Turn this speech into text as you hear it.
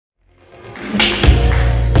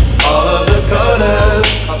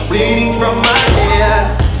bleeding from my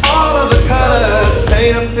head. All of the colors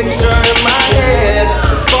paint a picture in my head.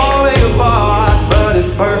 It's falling apart, but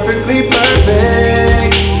it's perfectly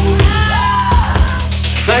perfect.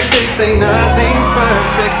 Like they say nothing's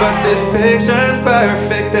perfect, but this picture's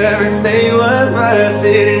perfect. Everything was worth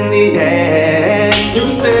it in the end. You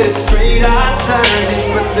said it straight, I turned it,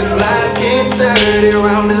 but the glass gets dirty.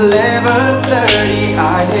 Around 11:30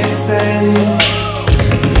 I hit send.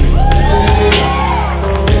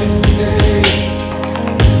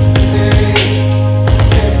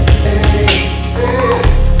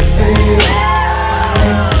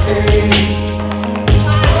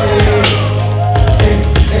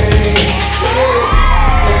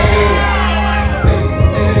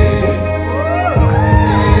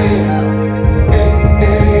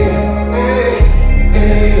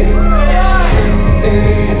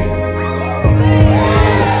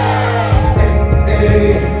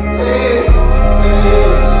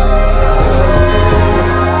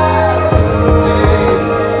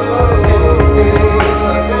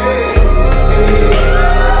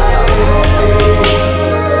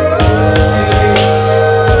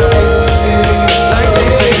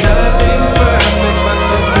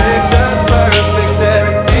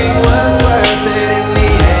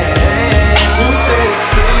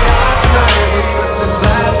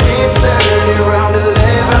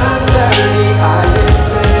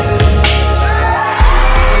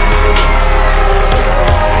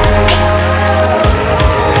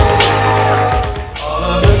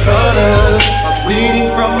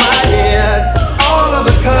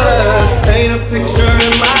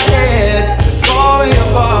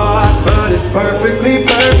 Perfectly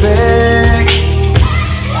perfect.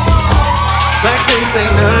 Like they say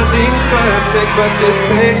nothing's perfect, but this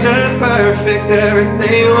picture's perfect.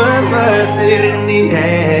 Everything was worth it in the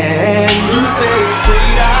end. You said it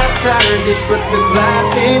straight, I turned it, but the glass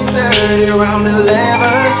gets dirty. Around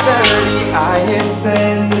 11:30 I hit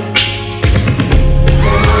send.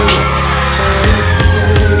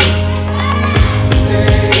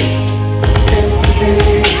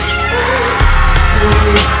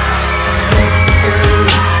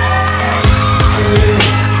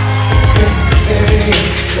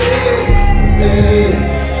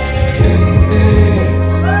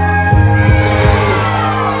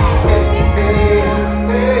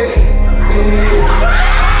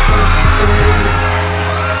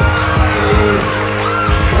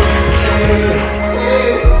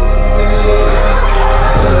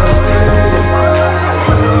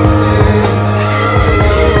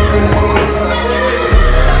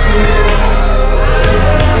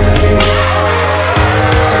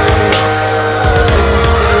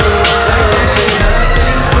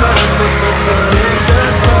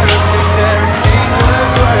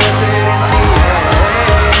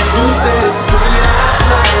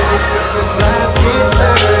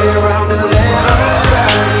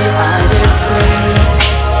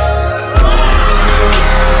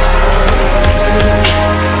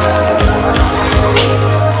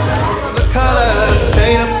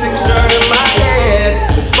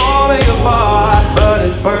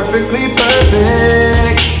 Perfectly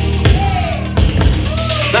perfect.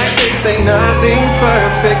 Like they say nothing's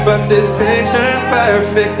perfect, but this picture's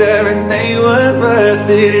perfect. Everything was worth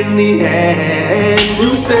it in the end.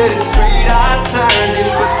 You said it straight, I turned it,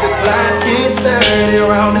 but the glass gets dirty.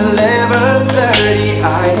 Around 11:30 I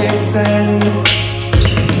hit send.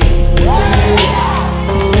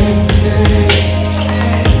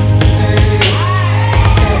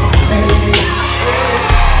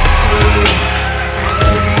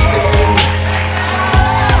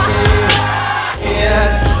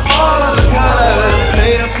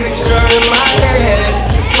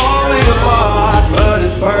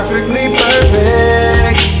 Perfectly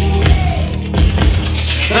perfect.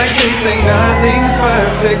 Like they say nothing's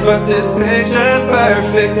perfect, but this picture's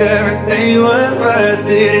perfect. Everything was worth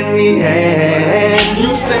it in the end.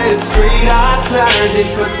 You said it straight, I turned it,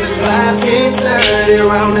 but the glass gets dirty.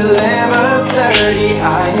 Around 11:30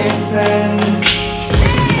 I hit send.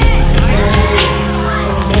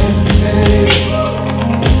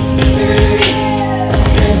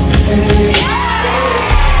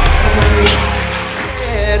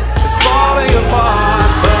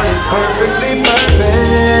 Perfectly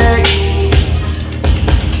perfect.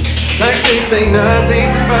 Like they say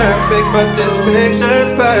nothing's perfect, but this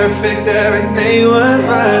picture's perfect. Everything was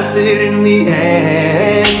worth it in the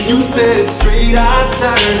end. You said it straight, I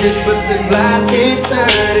turned it, but the glass gets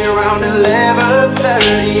dirty. Around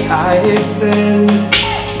 11:30 I hit send.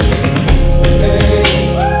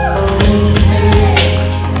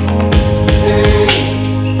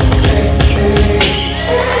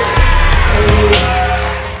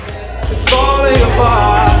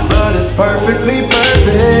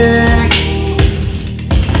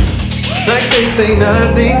 They say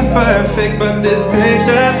nothing's perfect, but this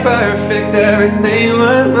picture's perfect. Everything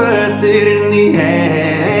was worth it in the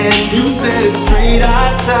end. You said it's straight,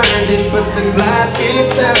 I turned it, but the glass gets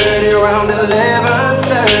dirty. Around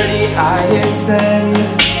 11:30, I hit send.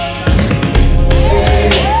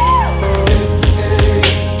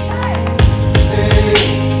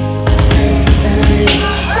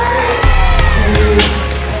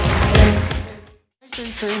 They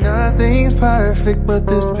say nothing's perfect, but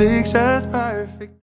this picture's perfect.